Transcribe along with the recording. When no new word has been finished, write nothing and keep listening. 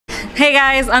Hey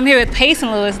guys, I'm here with Payson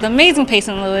Lewis, the amazing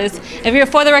Payson Lewis. If you're a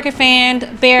For the Record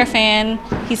fan, Bear fan,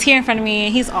 he's here in front of me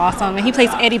and he's awesome. And he plays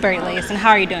Eddie Birdlace. And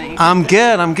how are you doing? I'm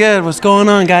good. What's going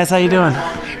on, guys? How you doing?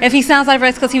 If he sounds like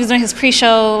it's because he was doing his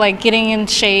pre-show, like getting in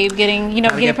shape, getting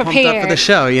prepared. Pumped up for the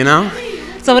show, you know?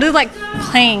 So what is it like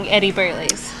playing Eddie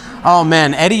Birdlace? Oh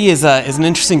man, Eddie is an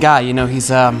interesting guy. You know,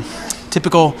 he's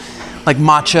typical like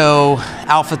macho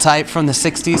alpha type from the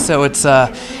 60s, so it's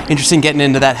interesting getting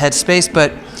into that headspace.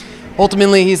 But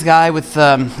ultimately, he's a guy with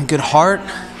a good heart,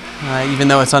 even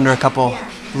though it's under a couple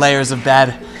layers of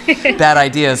bad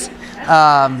ideas.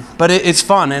 But it's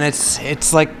fun, and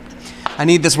it's like I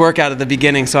need this workout at the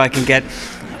beginning so I can get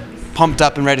pumped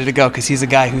up and ready to go, because he's a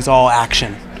guy who's all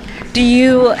action. Do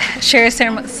you share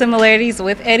similarities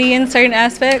with Eddie in certain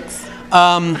aspects?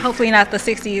 Hopefully not the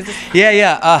 60s.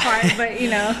 Yeah. Part, but you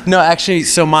know. No, actually,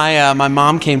 so my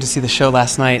mom came to see the show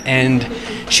last night, and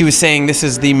she was saying this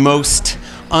is the most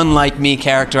unlike me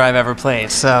character I've ever played.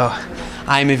 So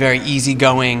I'm a very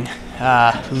easygoing,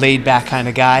 laid-back kind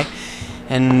of guy,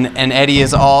 and Eddie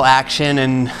is all action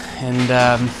and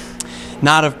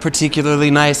not a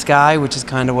particularly nice guy, which is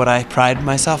kind of what I pride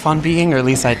myself on being, or at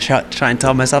least I try and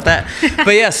tell myself that.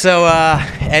 But yeah, so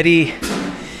Eddie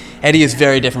is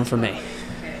very different from me.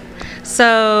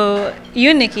 So you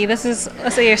and Nikki, this is,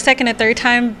 let's say, your second and third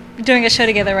time doing a show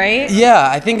together, right? Yeah,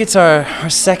 I think it's our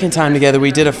second time together.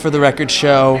 We did a For the Record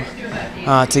show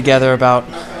together about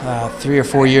 3 or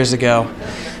 4 years ago.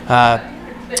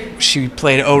 She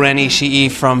played O-Ren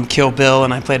Ishii from Kill Bill,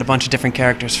 and I played a bunch of different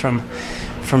characters from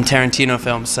Tarantino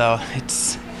films. So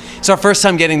it's our first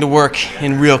time getting to work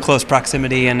in real close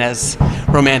proximity and as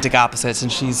romantic opposites,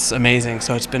 and she's amazing.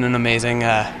 So it's been an amazing,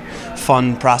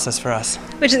 fun process for us.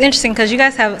 Which is interesting because you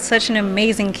guys have such an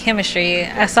amazing chemistry.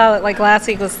 I saw it like last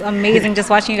week was amazing just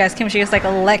watching you guys' chemistry. It's like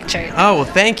electric. Oh, well,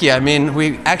 thank you. I mean,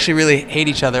 we actually really hate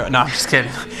each other. No, I'm just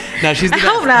kidding. No, she's the best. I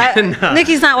hope not. No.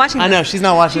 Nikki's not watching this. I know, she's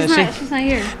not watching this. She's not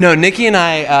here. No, Nikki and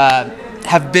I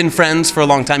have been friends for a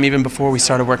long time, even before we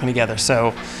started working together.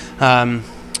 So building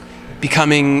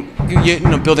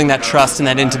that trust and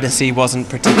that intimacy wasn't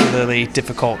particularly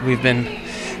difficult. We've been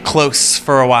close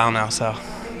for a while now, so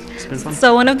it's been fun.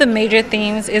 So one of the major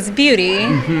themes is beauty.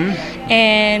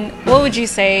 And what would you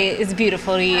say is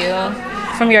beautiful to you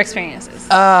from your experiences?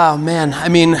 Oh man, I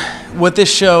mean, what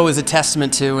this show is a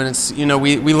testament to, and it's,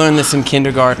 we learn this in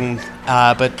kindergarten,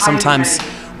 but sometimes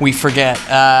we forget.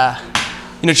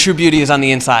 True beauty is on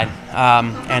the inside,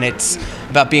 and it's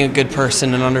about being a good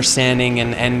person and understanding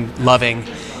and loving.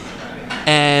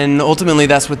 And ultimately,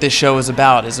 that's what this show is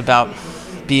about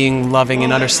being loving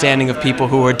and understanding of people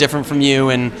who are different from you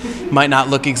and might not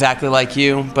look exactly like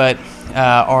you, but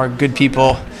are good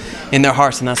people in their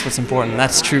hearts, and that's what's important.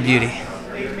 That's true beauty.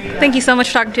 Thank you so much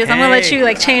for talking to us. I'm going to let you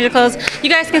change your clothes. You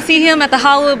guys can see him at the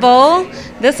Hollywood Bowl.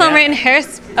 This one right in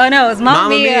Oh no, it's Mamma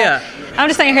Mia. I'm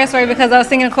just saying Hairspray because I was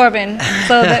singing Corbin,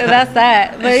 so that's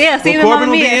that. But yeah, see him in Mamma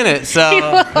Mia. Corbin will be in it,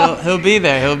 so he'll be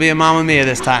there. He'll be in Mamma Mia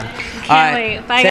this time. Can't wait. Bye.